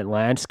current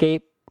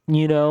landscape,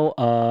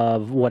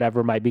 of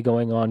whatever might be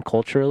going on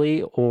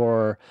culturally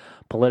or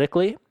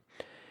politically.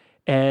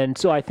 And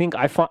so I think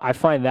I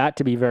find that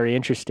to be very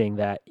interesting,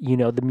 that,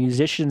 the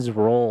musician's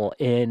role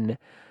in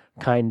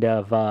kind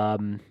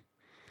of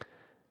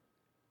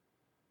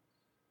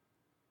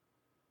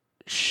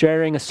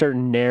sharing a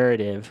certain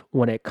narrative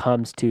when it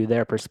comes to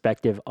their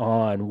perspective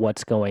on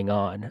what's going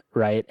on,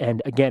 right?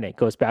 And again, it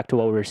goes back to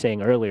what we were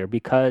saying earlier,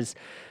 because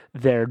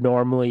they're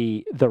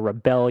normally the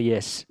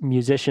rebellious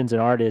musicians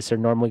and artists are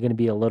normally going to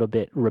be a little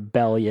bit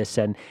rebellious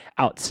and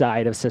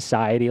outside of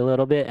society a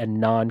little bit and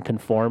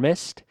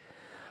nonconformist.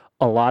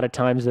 A lot of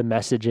times the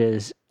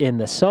messages in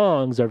the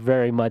songs are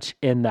very much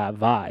in that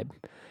vibe,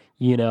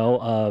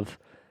 of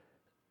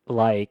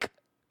like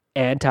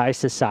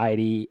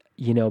anti-society,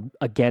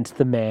 against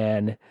the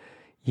man,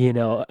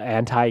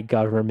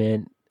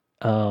 anti-government,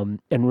 and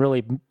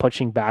really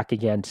pushing back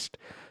against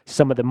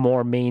some of the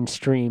more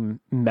mainstream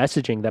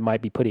messaging that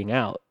might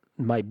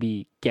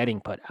be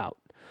getting put out.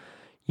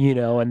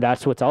 And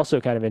that's what's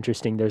also kind of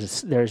interesting.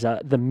 There's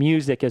the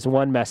music is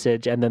one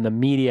message, and then the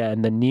media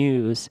and the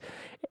news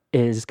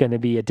is going to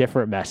be a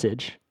different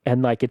message.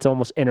 And like, it's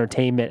almost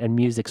entertainment and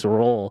music's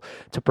role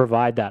to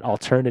provide that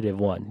alternative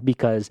one,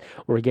 because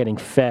we're getting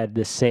fed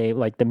the same,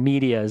 like the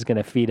media is going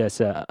to feed us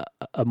a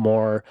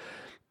more,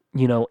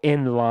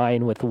 in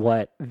line with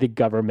what the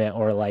government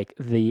or like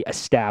the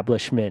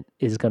establishment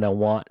is going to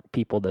want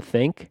people to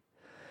think,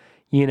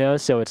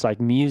 so it's like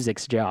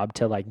music's job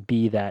to like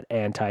be that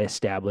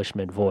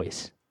anti-establishment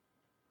voice.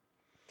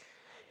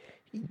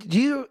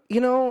 Do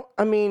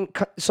I mean,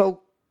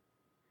 so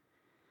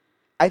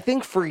I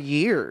think for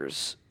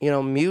years,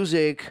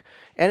 music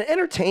and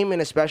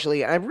entertainment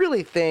especially, I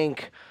really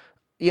think,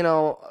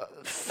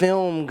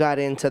 film got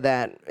into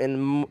that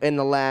in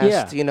the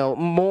last,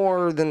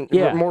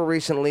 more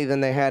recently than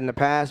they had in the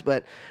past.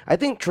 But I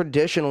think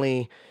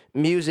traditionally,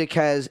 music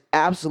has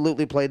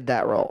absolutely played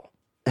that role.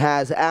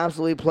 Has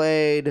absolutely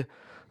played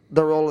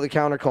the role of the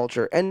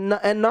counterculture, and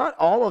not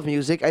all of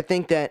music. I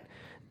think that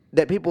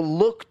people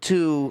look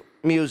to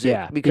music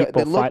because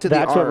they look to the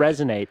that's art. what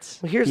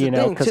resonates. Well, here's the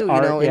thing too,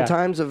 art, in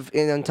times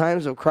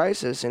of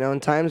crisis, in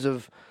times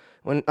of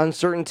when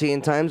uncertainty,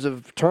 in times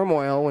of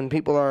turmoil, when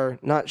people are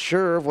not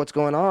sure of what's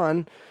going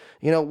on,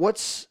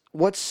 what's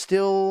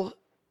still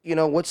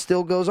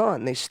goes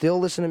on. They still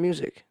listen to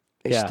music.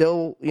 They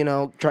still,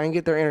 try and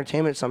get their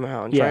entertainment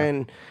somehow and try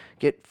and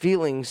get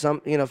feeling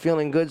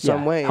good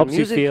some way. Helps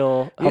music,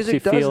 you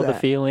feel the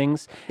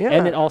feelings,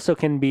 and it also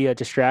can be a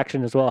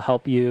distraction as well.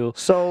 Help you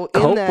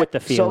cope with the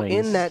feelings. So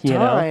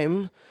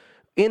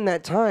in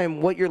that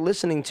time, what you're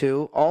listening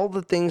to, all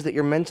the things that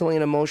you're mentally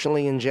and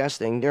emotionally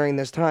ingesting during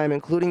this time,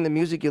 including the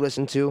music you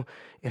listen to,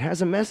 it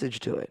has a message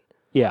to it.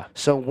 Yeah.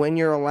 So when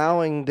you're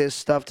allowing this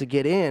stuff to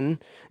get in,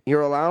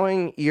 you're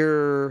allowing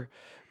your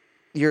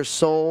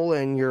soul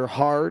and your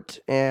heart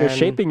and you're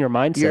shaping your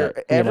mindset,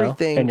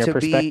 everything and your to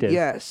perspective. be.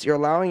 Yes, you're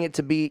allowing it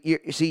to be.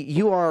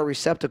 You are a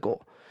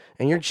receptacle,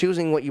 and you're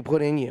choosing what you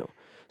put in you.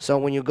 So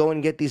when you go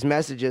and get these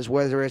messages,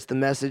 whether it's the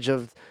message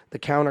of the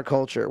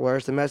counterculture, whether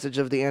it's the message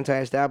of the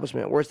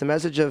anti-establishment, where it's the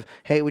message of,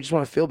 hey, we just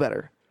want to feel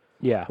better.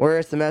 Yeah. Where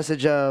it's the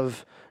message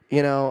of,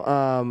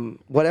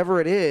 whatever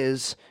it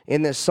is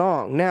in this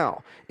song.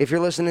 Now, if you're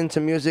listening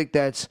to music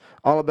that's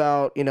all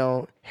about,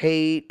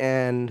 hate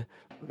and,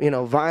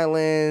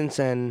 violence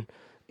and,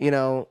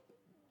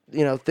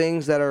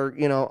 things that are,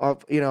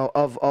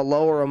 of a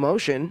lower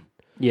emotion.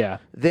 Yeah.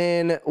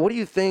 Then what do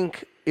you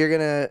think you're going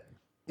to,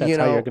 That's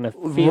how you're going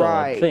to feel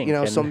right. and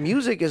think. So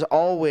music is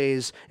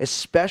always,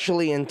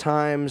 especially in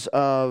times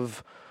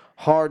of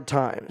hard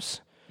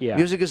times. Yeah.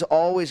 Music is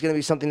always going to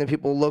be something that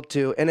people look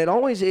to, and it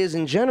always is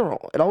in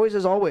general. It always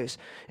is always.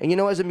 And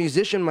as a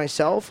musician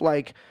myself,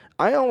 here's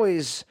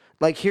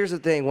the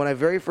thing. When I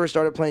very first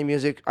started playing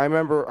music, I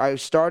remember I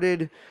was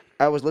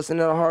listening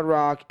to hard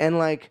rock,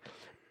 and I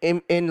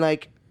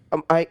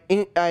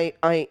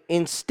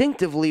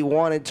instinctively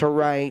wanted to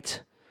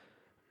write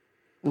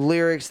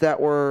lyrics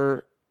that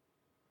were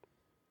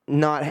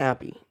not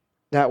happy,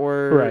 that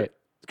were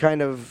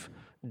kind of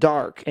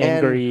dark,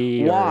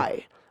 angry.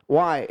 And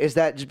why is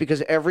that? Just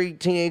because every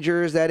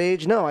teenager is that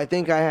age? No, I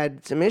think I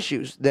had some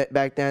issues that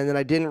back then that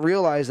I didn't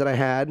realize that I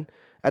had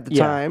at the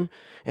time,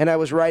 and I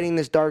was writing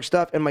this dark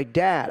stuff. And I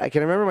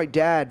can remember my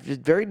dad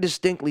very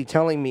distinctly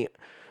telling me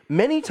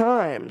many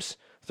times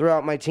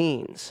throughout my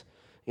teens,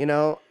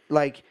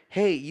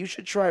 hey, you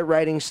should try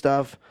writing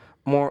stuff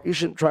more. You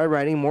should try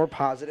writing more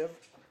positive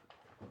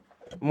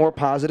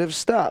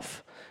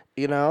stuff.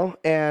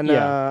 And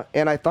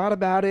I thought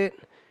about it,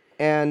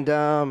 and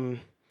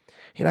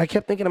I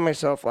kept thinking to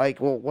myself,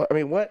 what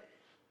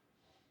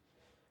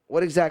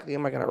exactly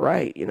am I gonna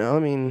write?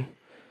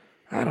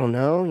 I don't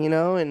know,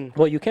 and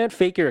well, you can't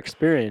fake your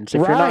experience. If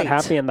you're not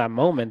happy in that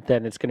moment,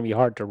 then it's gonna be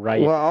hard to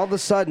write. Well, all of a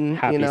sudden,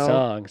 happy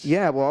songs.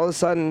 Yeah, well, all of a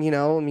sudden,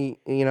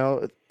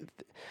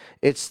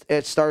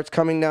 it starts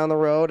coming down the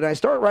road, and I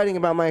start writing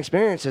about my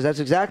experiences. That's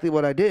exactly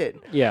what I did.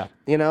 Yeah.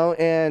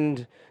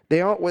 And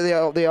they all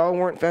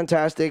weren't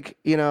fantastic,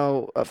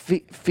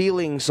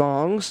 feeling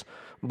songs.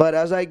 But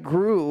as I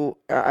grew,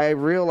 I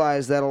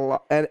realized that a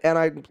lot, and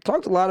I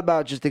talked a lot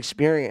about just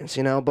experience,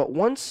 But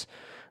once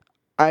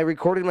I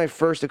recorded my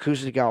first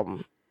acoustic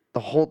album, the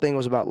whole thing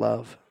was about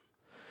love.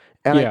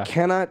 And I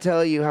cannot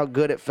tell you how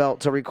good it felt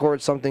to record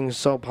something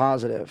so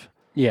positive.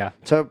 Yeah.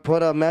 To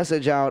put a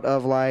message out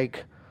of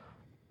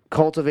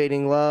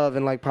cultivating love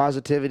and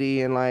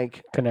positivity and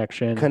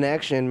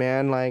connection,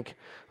 man.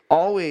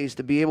 Always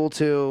to be able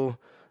to,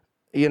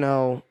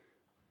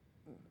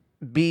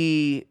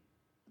 be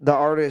the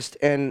artist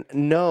and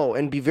know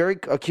and be very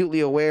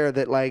acutely aware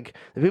that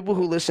the people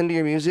who listen to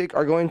your music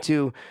are going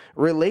to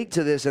relate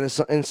to this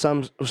in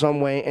some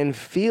way and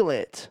feel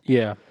it.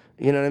 Yeah.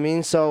 You know what I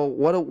mean? So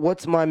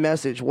what's my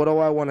message? What do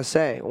I want to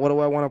say? What do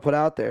I want to put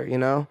out there?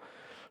 And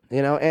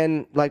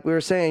like we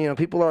were saying,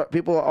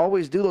 people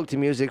always do look to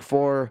music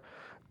for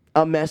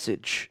a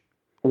message,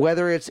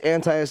 whether it's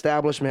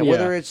anti-establishment,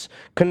 whether it's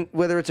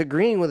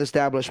agreeing with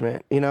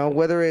establishment,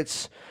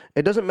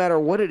 it doesn't matter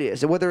what it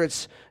is, whether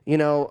it's,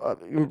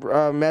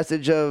 a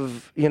message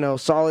of,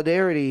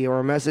 solidarity or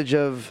a message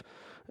of,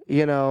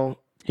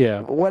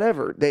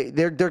 whatever.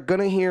 They're going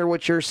to hear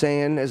what you're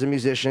saying as a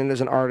musician,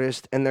 as an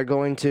artist, and they're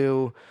going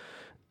to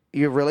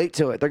relate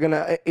to it. They're going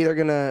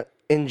to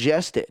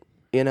ingest it,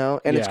 and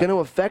it's going to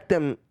affect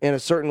them in a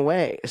certain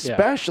way,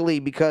 especially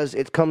because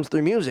it comes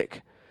through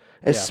music,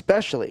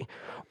 especially.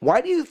 Why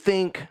do you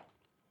think,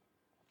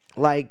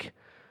 I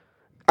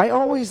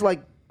always,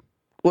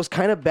 was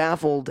kind of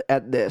baffled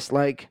at this.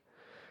 A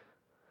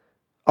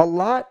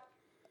lot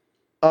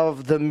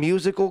of the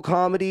musical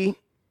comedy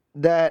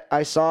that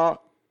I saw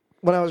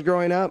when I was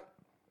growing up,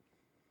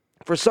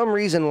 for some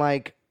reason,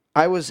 I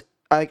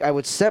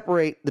would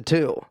separate the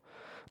two.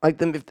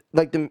 If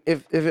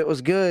it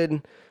was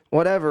good,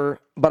 whatever,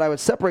 but I would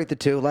separate the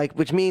two,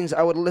 which means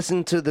I would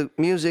listen to the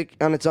music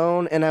on its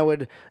own and I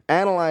would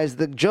analyze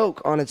the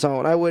joke on its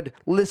own. I would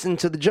listen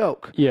to the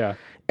joke. Yeah.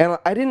 And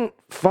I didn't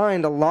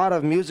find a lot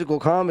of musical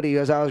comedy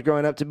as I was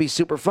growing up to be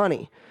super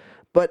funny.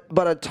 But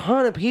a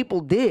ton of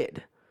people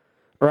did,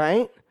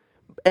 right?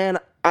 And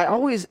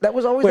that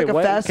was always like a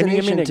fascination Can you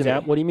give me an to me.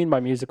 example? What do you mean by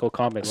musical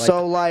comedy?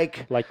 So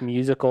like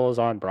musicals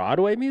on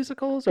Broadway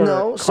musicals, or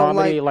No, so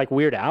comedy like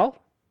Weird Al,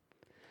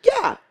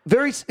 yeah,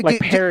 very like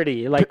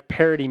parody,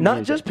 parody music.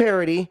 not just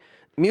parody,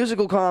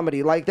 musical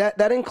comedy. Like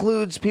that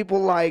includes people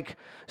like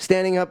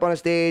standing up on a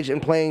stage and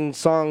playing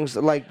songs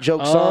like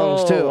joke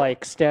songs too.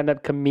 Like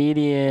stand-up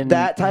comedian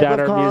That type that of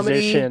are comedy,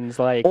 musicians,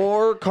 like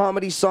or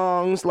comedy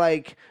songs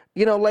like,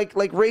 you know, like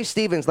Ray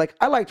Stevens. Like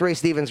I liked Ray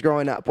Stevens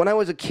growing up. When I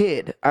was a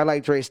kid, I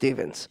liked Ray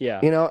Stevens. Yeah.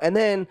 You know, and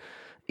then,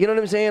 you know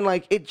what I'm saying?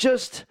 Like and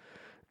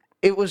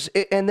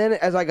then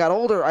as I got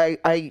older,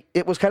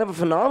 it was kind of a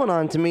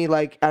phenomenon to me.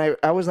 Like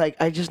I was like,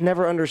 I just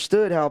never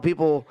understood how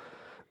people,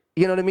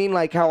 you know what I mean?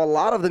 Like how a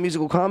lot of the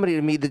musical comedy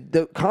to me,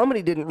 the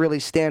comedy didn't really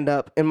stand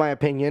up, in my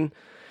opinion.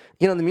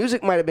 You know, the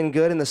music might have been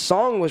good and the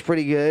song was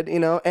pretty good, you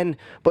know,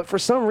 but for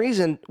some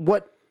reason,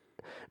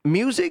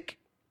 music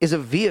is a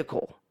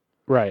vehicle.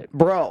 right,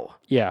 Bro.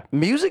 yeah,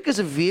 Music is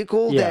a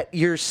vehicle Yeah. that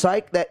you're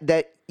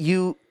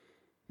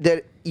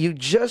that you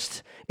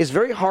just, it's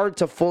very hard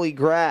to fully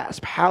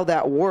grasp how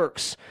that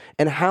works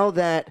and how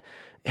that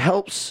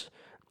helps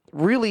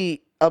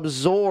really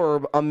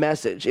absorb a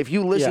message if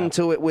you listen Yeah.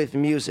 to it with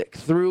music,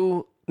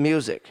 through I I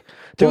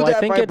that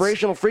think it's-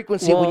 vibrational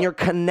frequency, when well- you're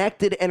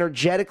connected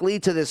energetically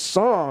to this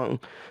song,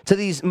 to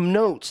these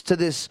notes, to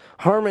this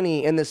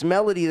harmony and this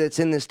melody that's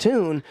in this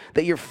tune,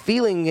 that you're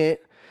feeling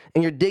it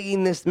and you're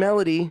digging this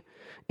melody,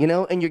 you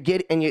know, and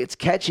it's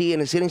catchy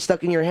and it's getting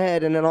stuck in your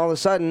head, and then all of a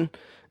sudden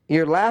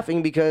you're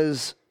laughing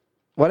because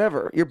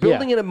whatever, you're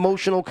building an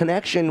emotional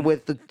connection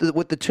with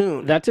the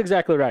tune. That's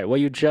exactly right. What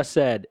you just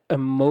said,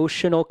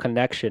 emotional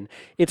connection.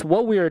 It's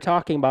what we were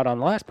talking about on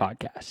the last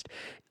podcast.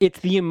 It's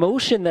the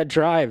emotion that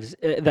drives,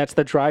 that's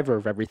the driver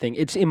of everything.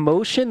 It's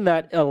emotion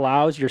that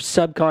allows your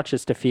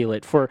subconscious to feel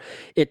it, for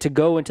it to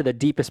go into the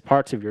deepest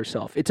parts of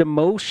yourself. It's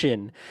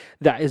emotion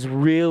that is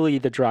really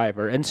the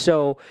driver. And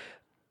so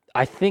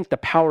I think the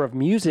power of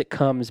music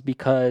comes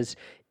because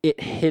it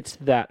hits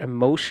that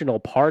emotional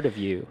part of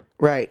you.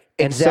 Right.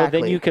 And Exactly.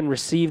 so then you can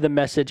receive the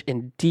message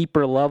in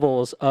deeper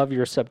levels of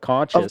your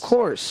subconscious. Of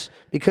course,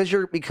 because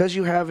you're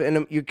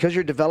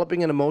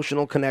developing an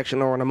emotional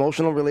connection or an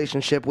emotional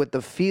relationship with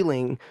the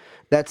feeling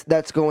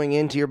that's going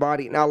into your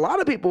body. Now, a lot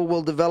of people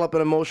will develop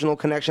an emotional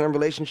connection and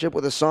relationship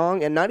with a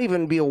song and not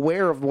even be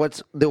aware of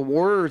what's the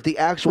words, the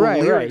actual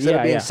lyrics that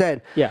are being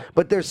said. Yeah.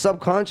 But they're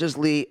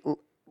subconsciously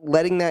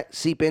letting that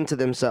seep into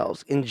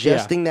themselves,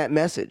 ingesting that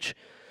message.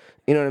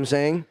 You know what I'm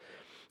saying?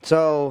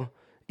 So,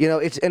 you know,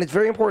 it's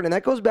very important, and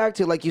that goes back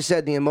to, like you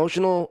said, the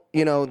emotional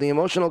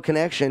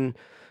connection.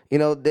 You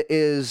know,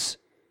 is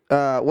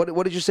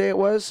what did you say it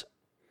was?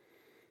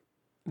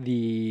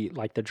 The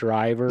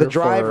driver. The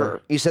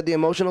driver. You said the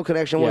emotional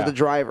connection was Yeah. the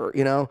driver.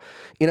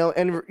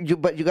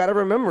 But you got to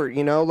remember,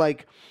 you know,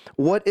 like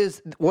what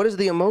is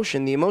the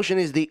emotion? The emotion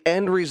is the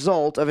end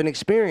result of an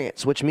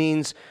experience, which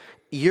means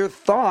your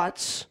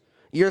thoughts,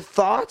 your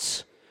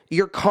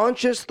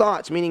conscious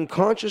thoughts, meaning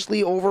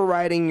consciously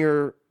overriding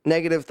your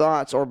negative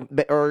thoughts or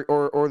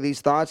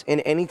these thoughts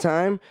in any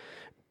time,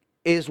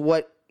 is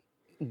what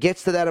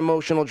gets to that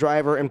emotional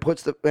driver and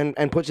puts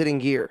it in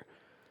gear.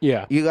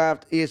 Yeah.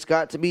 It's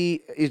got to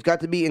be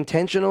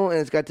intentional, and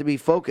it's got to be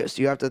focused.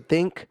 You have to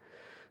think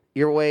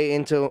your way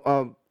into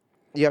a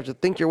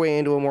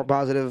more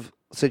positive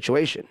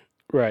situation.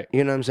 Right.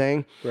 You know what I'm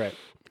saying? Right.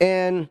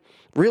 And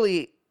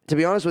really, to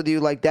be honest with you,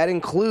 like that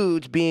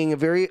includes being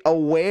very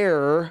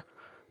aware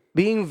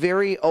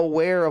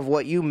of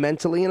what you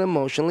mentally and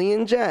emotionally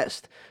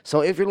ingest. So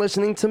if you're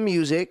listening to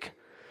music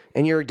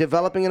and you're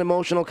developing an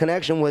emotional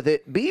connection with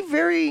it, be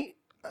very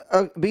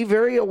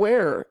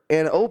aware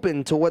and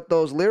open to what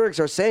those lyrics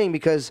are saying,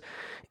 because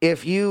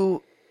if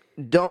you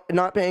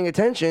not paying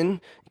attention, you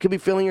could be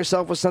filling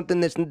yourself with something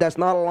that's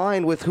not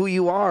aligned with who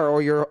you are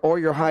or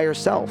your higher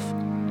self.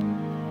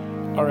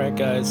 All right,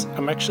 guys,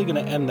 I'm actually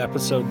going to end the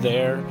episode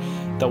there.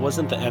 That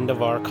wasn't the end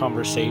of our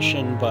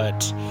conversation,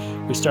 but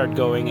we started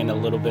going in a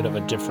little bit of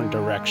a different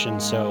direction.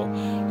 So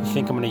I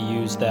think I'm going to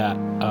use that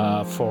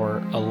for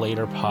a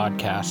later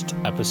podcast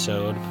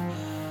episode.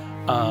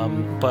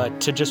 But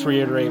to just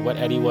reiterate what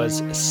Eddie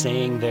was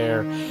saying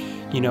there,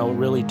 you know, it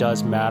really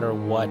does matter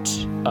what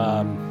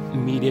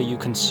media you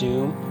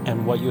consume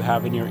and what you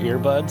have in your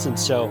earbuds. And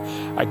so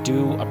I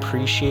do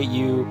appreciate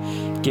you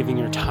giving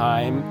your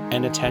time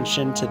and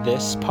attention to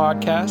this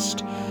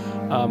podcast.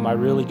 I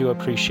really do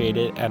appreciate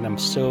it, and I'm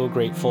so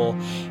grateful.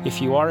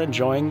 If you are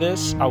enjoying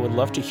this, I would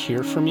love to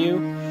hear from you.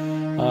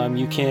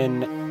 You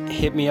can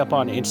hit me up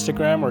on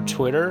Instagram or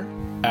Twitter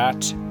at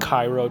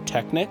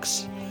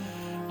Chirotechnics.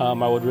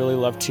 I would really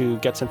love to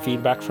get some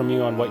feedback from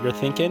you on what you're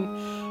thinking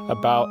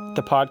about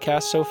the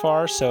podcast so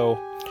far. So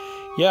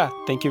yeah,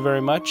 thank you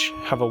very much.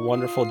 Have a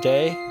wonderful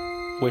day.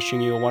 Wishing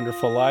you a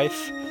wonderful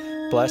life.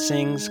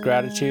 Blessings,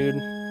 gratitude.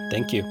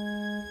 Thank you.